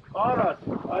 Ağır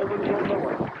artık. Hayvanı yolda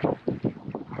var.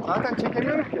 Zaten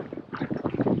çekemiyorum ki.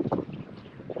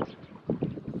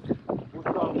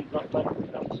 Burada abi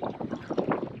uzaklaşmayacağım.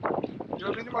 Ya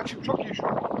benim açım çok iyi şu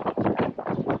an.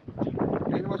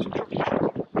 Benim açım çok iyi şu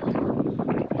an.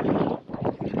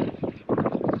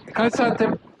 Kaç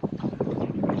santim?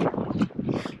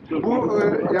 Bu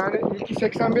yani ilki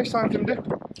 85 santimdi.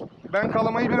 Ben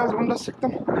kalamayı biraz bunda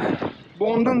sıktım. Bu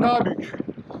ondan daha büyük.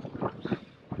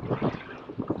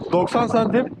 90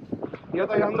 santim. Ya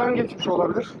da yandan geçmiş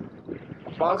olabilir.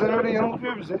 Bazen öyle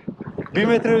yanıltıyor bizi. 1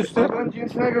 metre üstü. Balığın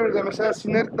cinsine göre de mesela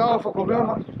sinarit daha ufak oluyor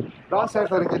ama daha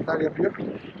sert hareketler yapıyor.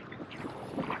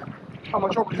 Ama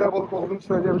çok güzel balık olduğunu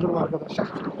söyleyebilirim arkadaşlar.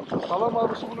 Kalama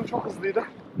avısı bunun çok hızlıydı.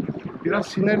 Biraz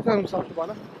sinarit anımsattı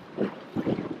bana.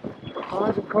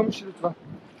 Anacığım kamış lütfen.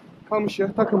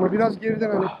 Kamışı, takımı biraz geriden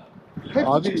hani. Hepsi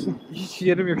Abi çıksın. hiç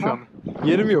yerim yok şu an.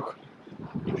 Yerim yok.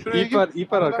 Şuraya İp var, git.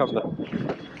 ip var arkamda.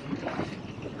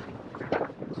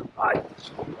 Ay.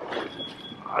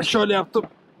 Şöyle yaptım.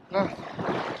 Heh.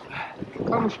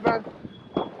 Kamış ben.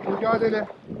 Mücadele.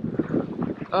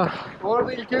 Ah.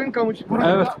 Orada İlker'in kamışı.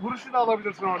 Evet. Vuruşu da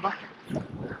alabilirsin orada.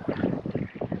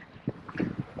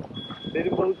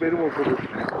 Benim balık benim olsun.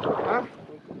 Ha?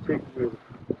 Çekmiyorum.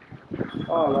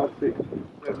 Aa lan çek.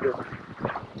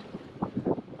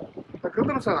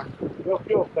 Takıldı mı sana? Yok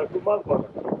yok takılmaz bana.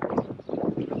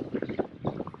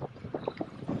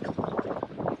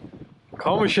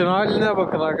 Kamışın haline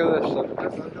bakın arkadaşlar. Evet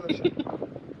arkadaşlar.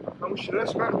 Kamış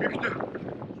resmen büktü.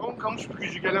 Son kamış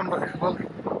bükücü gelen balık.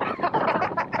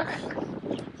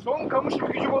 Son kamış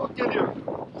bükücü balık geliyor.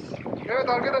 Evet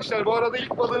arkadaşlar, bu arada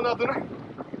ilk balığın adını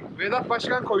Vedat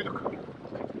Başkan koyduk.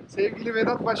 Sevgili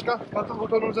Vedat Başkan, katıl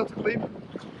butonumuza tıklayıp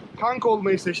kanka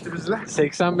olmayı seçti bizle.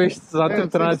 85 santim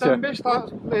Evet, trança.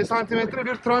 85 santimetre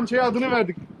bir trançaya adını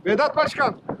verdik. Vedat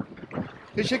Başkan,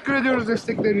 teşekkür ediyoruz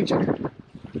desteklerin için.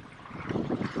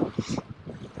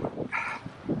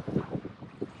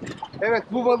 Evet,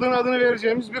 bu balığın adını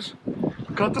vereceğimiz bir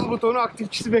katıl butonu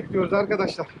aktifçisi bekliyoruz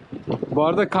arkadaşlar. Bu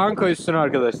arada kanka üstüne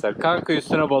arkadaşlar. Kanka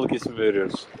üstüne balık ismi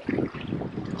veriyoruz.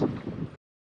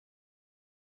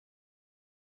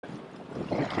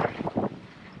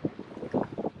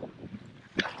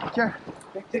 Gel.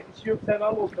 Tek tek işi yok sen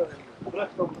al o tane.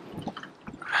 Bırak balığı.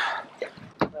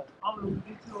 Al onu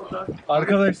getir oradan.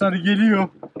 Arkadaşlar geliyor.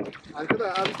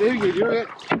 Arkadaşlar abi dev geliyor ve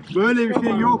Böyle bir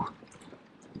şey yok.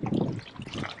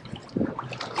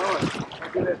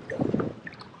 Acele et.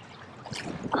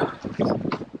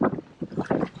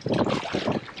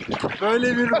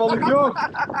 Böyle bir balık yok.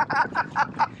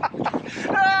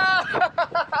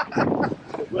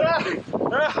 Bırak.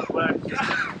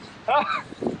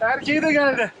 erkeği de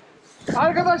geldi.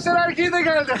 Arkadaşlar erkeği de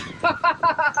geldi.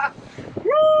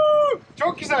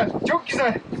 Çok güzel, çok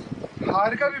güzel.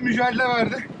 Harika bir mücadele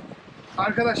verdi.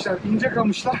 Arkadaşlar ince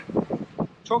kamışla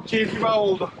çok keyifli bir av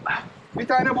oldu. Bir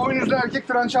tane boynuzlu erkek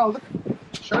trança aldık.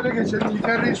 Şöyle geçelim.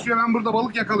 İlker Reis diyor ben burada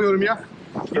balık yakalıyorum ya.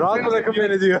 Rahat bırakın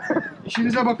beni diyor.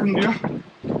 İşinize bakın diyor.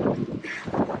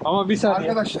 Ama bir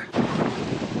saniye.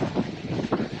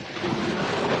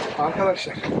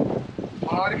 Arkadaşlar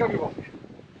harika bir balık.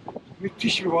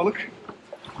 Müthiş bir balık.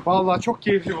 Vallahi çok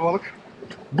keyifli bir balık.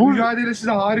 Bu mücadelesi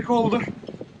de harika oldu.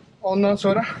 Ondan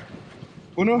sonra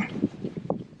bunu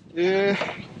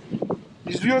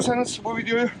izliyorsanız bu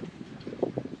videoyu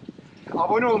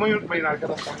abone olmayı unutmayın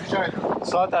arkadaşlar. Rica ederim.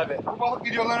 Suat abi. Bu balık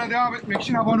videolarına devam etmek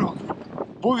için abone olun.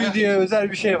 Bu videoya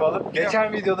özel bir şey yapalım.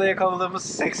 Geçen videoda yakaladığımız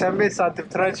 85 santim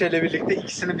trança ile birlikte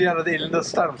ikisini bir arada elinde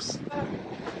ısıtar mısın?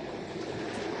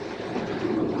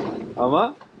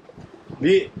 Ama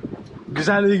bir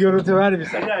güzel bir görüntü ver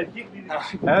bize. Bir erkek bir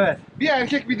dişi. Evet. Bir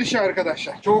erkek bir dişi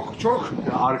arkadaşlar. Çok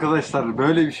Ya arkadaşlar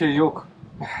böyle bir şey yok.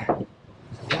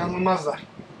 inanılmazlar.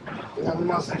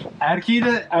 İnanılmazlar. Erkeği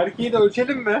de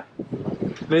ölçelim mi?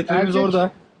 Metremiz Erkek.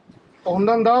 orada.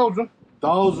 Ondan daha uzun.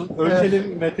 Daha uzun.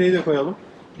 Ölçelim, metreyi de koyalım.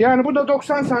 Yani bu da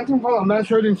 90 santim falan, ben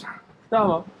söyleyeyim sana.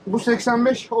 Tamam. Bu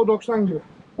 85, o 90 gibi.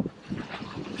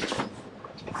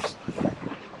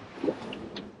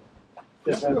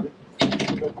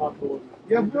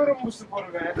 Yapıyorum bu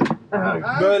sporu be.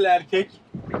 Böyle erkek.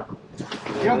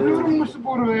 Yapıyorum bu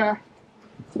sporu be.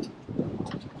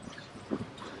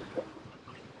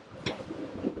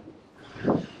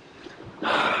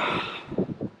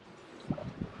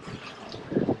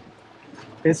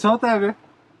 Esat abi.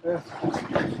 Evet.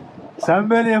 Sen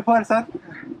böyle yaparsan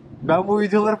ben bu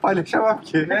videoları paylaşamam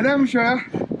ki. Nedenmiş o ya?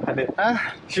 Hani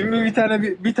şimdi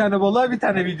bir tane balığa bir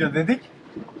tane video dedik.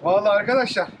 Vallahi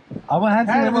arkadaşlar, Ama her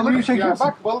her sene balık, büyük ya çekiyorsun.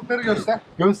 bak balıkları göster.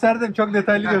 Gösterdim, çok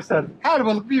detaylı gösterdim. Her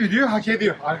balık bir videoyu hak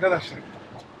ediyor arkadaşlar.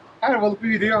 Her balık bir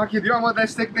videoyu hak ediyor ama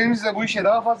desteklerimizle bu işe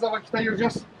daha fazla vakit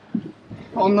ayıracağız.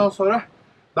 Ondan sonra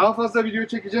daha fazla video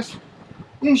çekeceğiz.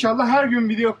 İnşallah her gün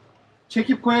video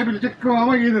çekip koyabilecek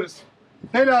kıvama geliriz.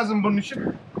 Ne lazım bunun için?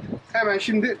 Hemen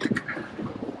şimdi tık,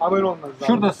 abone olmanız lazım.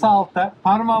 Şurada sağ altta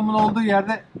parmağımın olduğu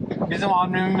yerde bizim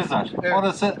amblemimiz var. Evet.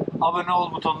 Orası abone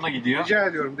ol butonuna gidiyor. Rica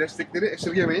ediyorum, destekleri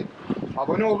esirgemeyin.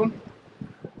 Abone olun.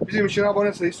 Bizim için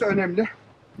abone sayısı önemli.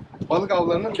 Balık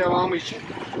avlarının devamı için.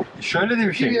 Şöyle de bir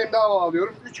Bir şey. yem daha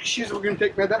bağlıyorum. 3 kişiyiz bugün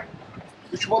teknede.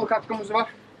 3 balık hakkımız var.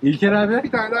 İlker abi.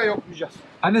 Bir tane daha yoklayacağız.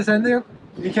 Hani sende yok.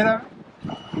 İlker abi.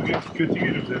 Bugün kötü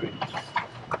günüm demek.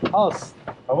 Az.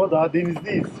 Ama daha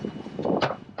denizdeyiz.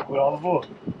 Kural bu.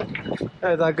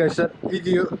 Evet arkadaşlar,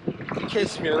 videoyu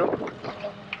kesmiyorum.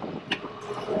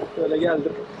 Böyle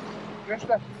geldim.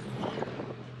 Göster.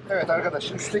 Evet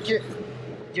arkadaşlar, üstteki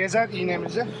gezer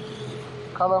iğnemizi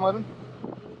kalamarın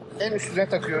en üstüne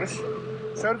takıyoruz.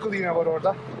 Circle iğne var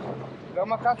orada.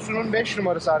 Gamakatsu'nun 5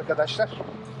 numarası arkadaşlar.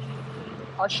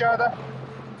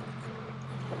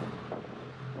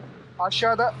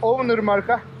 Aşağıda Owner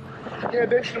marka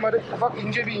yine 5 numara ufak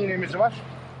ince bir iğnemiz var.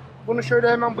 Bunu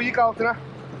şöyle hemen bıyık altına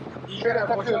şöyle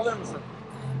takıyoruz.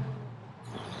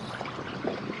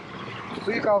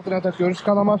 Bıyık altına takıyoruz.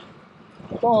 Kalamar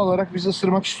doğal olarak bizi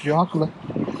ısırmak istiyor. Haklı.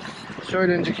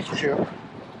 Söylenecek hiçbir şey yok.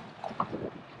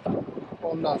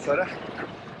 Ondan sonra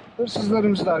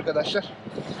hırsızlarımızı da arkadaşlar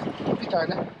bir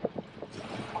tane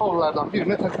kollardan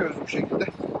birine takıyoruz bu şekilde.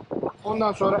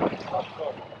 Ondan sonra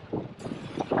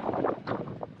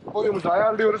boyumuzu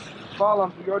ayarlıyoruz.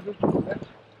 Bağlantı gördüğünüz gibi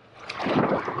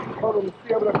balonu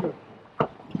suya bırakıyoruz.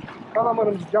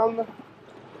 Kalamarımız canlı.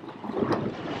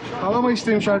 Kalama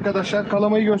istemiş arkadaşlar.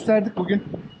 Kalamayı gösterdik bugün.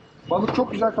 Balık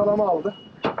çok güzel kalama aldı.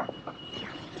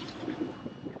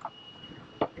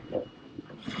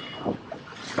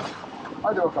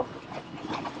 Hadi bakalım.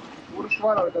 Vuruş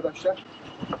var arkadaşlar.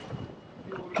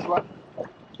 Bir vuruş var.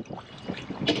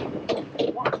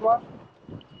 Vuruş var.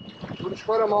 Vuruş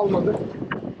var ama almadı.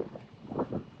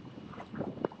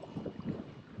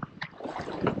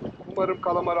 Umarım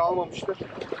kalamarı almamıştır.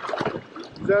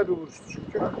 Güzel bir vuruştu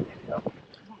çünkü.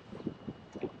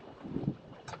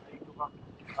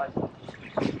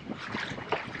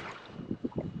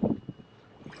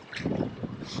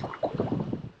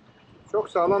 Çok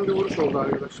sağlam bir vuruş oldu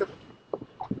arkadaşlar.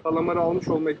 Kalamarı almış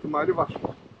olma ihtimali var.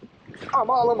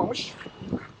 Ama alamamış.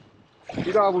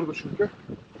 Bir daha vurdu çünkü.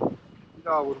 Bir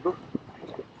daha vurdu.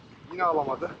 Yine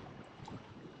alamadı.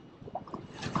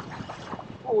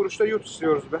 Bu vuruşta yut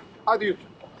istiyoruz be. Hadi yut.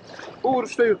 Bu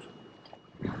vuruşta yut.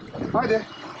 Hadi.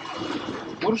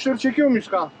 Vuruşları çekiyor muyuz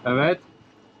Kaan? Evet.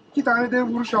 2 tane dev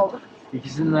vuruş aldık.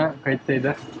 İkisinin de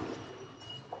kayıttaydı.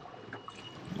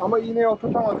 Ama iğneye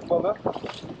oturtamadık balığı.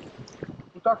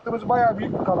 Bu taktığımız bayağı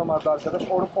büyük bir kalamardı arkadaş.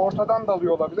 Ortadan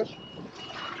dalıyor olabilir.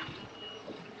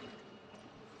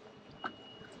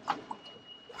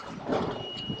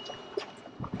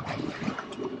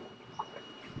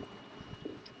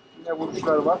 Yine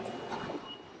vuruşlar var.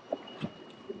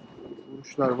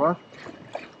 Vuruşlar var.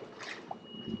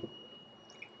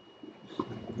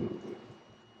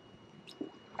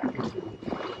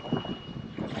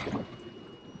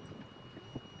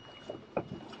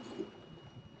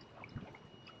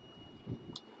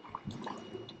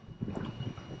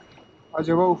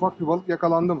 Acaba ufak bir balık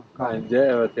yakalandı mı? Bence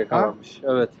evet, yakalanmış.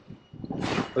 Evet.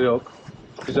 Yok.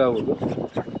 Güzel vurdu.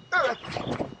 Evet.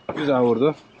 Güzel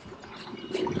vurdu.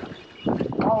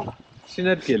 Al.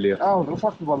 sinert geliyor. Aldı.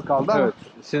 Ufak bir balık aldı ama. Evet.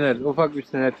 Sinert. Ufak bir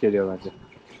sinert geliyor bence.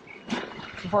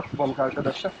 Ufak bir balık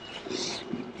arkadaşlar.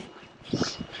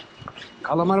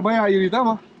 Kalamar bayağı iyiydi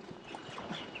ama.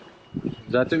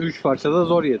 Zaten 3 parçada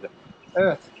zor yedi.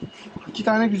 Evet. 2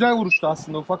 tane güzel vuruştu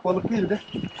aslında. Ufak balık değildi.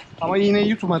 Ama iğneyi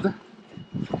yutmadı.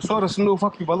 Sonrasında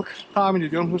ufak bir balık. Tahmin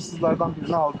ediyorum hırsızlardan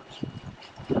birini aldı.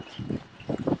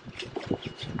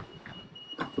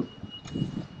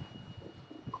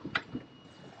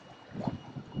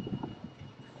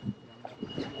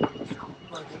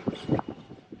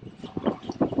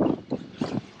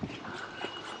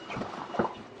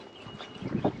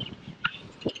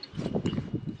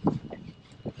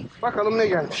 Bakalım ne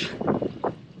gelmiş.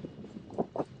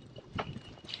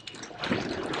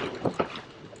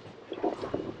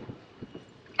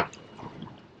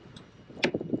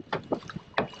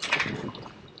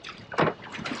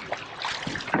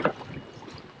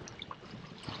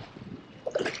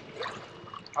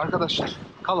 Arkadaşlar.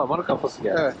 Kalamarın kafası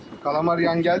geldi. Evet. Kalamar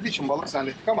yan geldiği için balık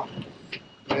zannettik ama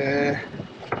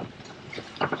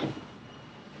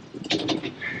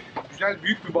güzel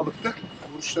büyük bir balıktı.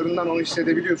 Vuruşlarından onu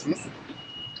hissedebiliyorsunuz.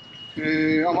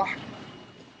 Ama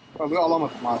balığı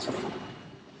alamadık maalesef.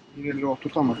 İleri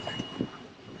oturtamadık.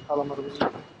 Kalamarımızı.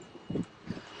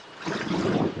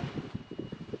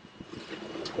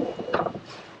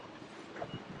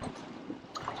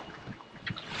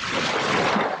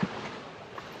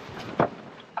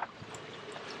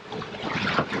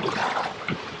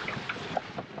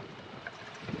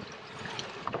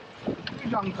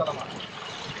 Canlı kalamar.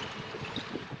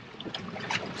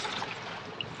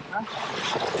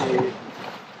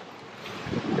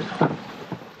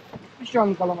 Hiç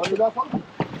canlı kalamar. Bir daha yapalım.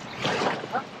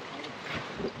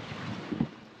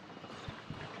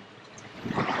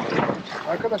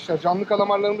 Arkadaşlar canlı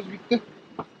kalamarlarımız bitti.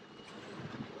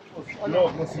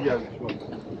 Yok, nasıl gelmiş bak.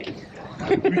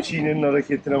 3 iğnenin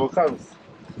hareketine bakar mısın?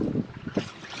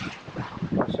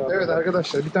 Evet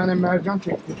arkadaşlar bir tane mercan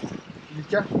çekti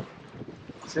İlker.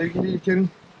 Sevgili İlker'in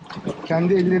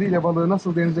kendi elleriyle balığı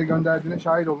nasıl denize gönderdiğine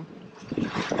şahit olun.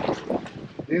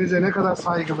 Denize ne kadar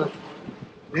saygılı,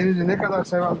 denizi ne kadar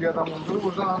seven bir adam olduğunu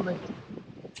buradan anlayın.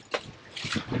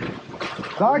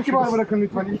 Daha kibar bırakın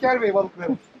lütfen İlker Bey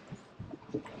balıkları.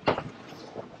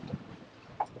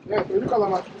 Evet, ölü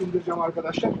kalamar indireceğim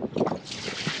arkadaşlar.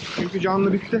 Çünkü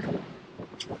canlı bitti.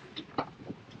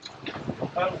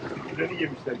 Ürünü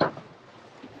yemişler.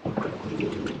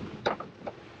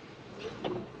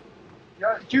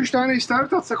 Ya 2-3 tane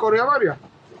istavrit atsak oraya var ya.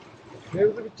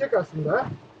 Mevzu bitecek aslında ha.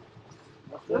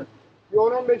 Nasıl? Bir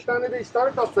 10-15 tane de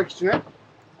istavrit atsak içine.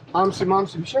 Hamsi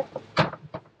mamsi bir şey.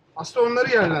 Aslında onları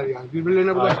yerler yani.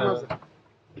 Birbirlerine bulaşmazlar.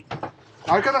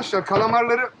 Arkadaşlar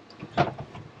kalamarları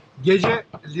gece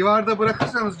livarda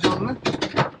bırakırsanız canlı,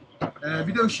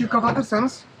 bir de ışığı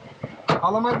kapatırsanız,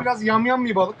 kalamar biraz yamyam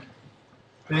bir balık.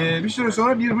 Bir süre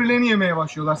sonra birbirlerini yemeye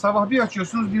başlıyorlar. Sabah bir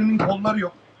açıyorsunuz birinin kolları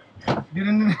yok.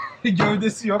 Birinin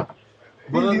gövdesi yok.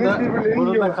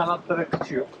 Bunun da kanatları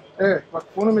kaçıyor. Evet bak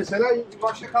bunu mesela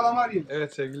başka kalamar yedi.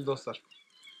 Evet sevgili dostlar.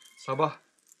 Sabah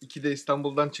 2'de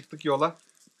İstanbul'dan çıktık yola.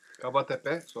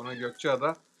 Kabatepe, sonra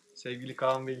Gökçeada. Sevgili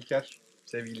Kaan ve İlker,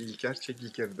 sevgili İlker, çek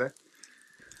İlker'i de.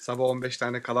 Sabah 15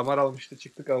 tane kalamar almıştı,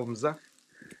 çıktık avımıza.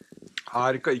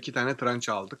 Harika 2 tane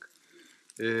trança aldık.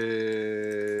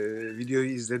 Videoyu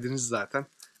izlediniz zaten.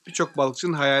 Birçok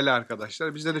balıkçının hayali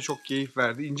arkadaşlar. Bize de çok keyif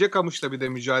verdi. İncekamuş'la bir de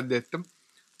mücadele ettim.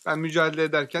 Ben mücadele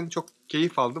ederken çok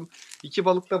keyif aldım. 2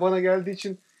 balık da bana geldiği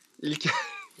için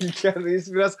İlker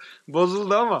Reis biraz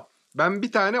bozuldu ama ben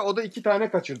bir tane, o da 2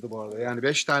 tane kaçırdı bu arada. Yani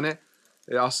 5 tane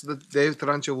aslında dev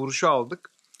trança vuruşu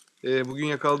aldık. Bugün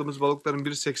yakaladığımız balıkların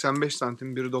biri 85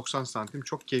 santim, biri 90 santim.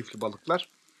 Çok keyifli balıklar.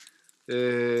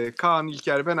 Kaan,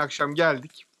 İlker, ben akşam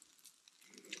geldik.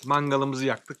 Mangalımızı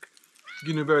yaktık.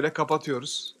 Günü böyle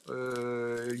kapatıyoruz.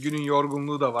 Günün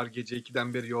yorgunluğu da var. Gece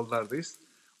 2'den beri yollardayız.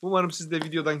 Umarım siz de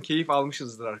videodan keyif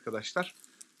almışsınızdır arkadaşlar.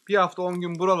 Bir hafta 10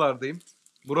 gün buralardayım.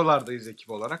 Buralardayız ekip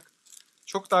olarak.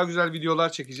 Çok daha güzel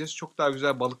videolar çekeceğiz. Çok daha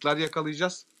güzel balıklar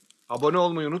yakalayacağız. Abone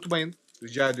olmayı unutmayın.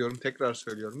 Rica ediyorum, tekrar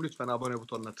söylüyorum. Lütfen abone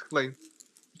butonuna tıklayın.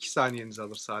 2 saniyenizi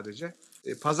alır sadece.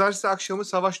 Pazartesi akşamı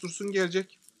Savaş Dursun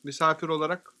gelecek. Misafir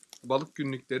olarak balık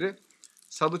günlükleri.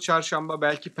 Salı, çarşamba,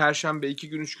 belki perşembe 2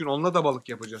 gün 3 gün onunla da balık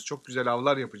yapacağız. Çok güzel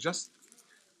avlar yapacağız.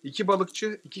 2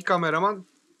 balıkçı, 2 kameraman,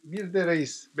 bir de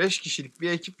reis. 5 kişilik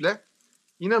bir ekiple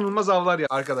inanılmaz avlar ya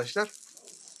arkadaşlar.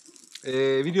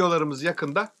 Videolarımız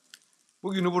yakında.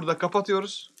 Bugünü burada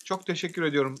kapatıyoruz. Çok teşekkür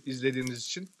ediyorum izlediğiniz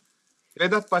için.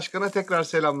 Vedat Başkan'a tekrar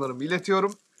selamlarımı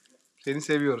iletiyorum. Seni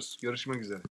seviyoruz. Görüşmek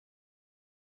üzere.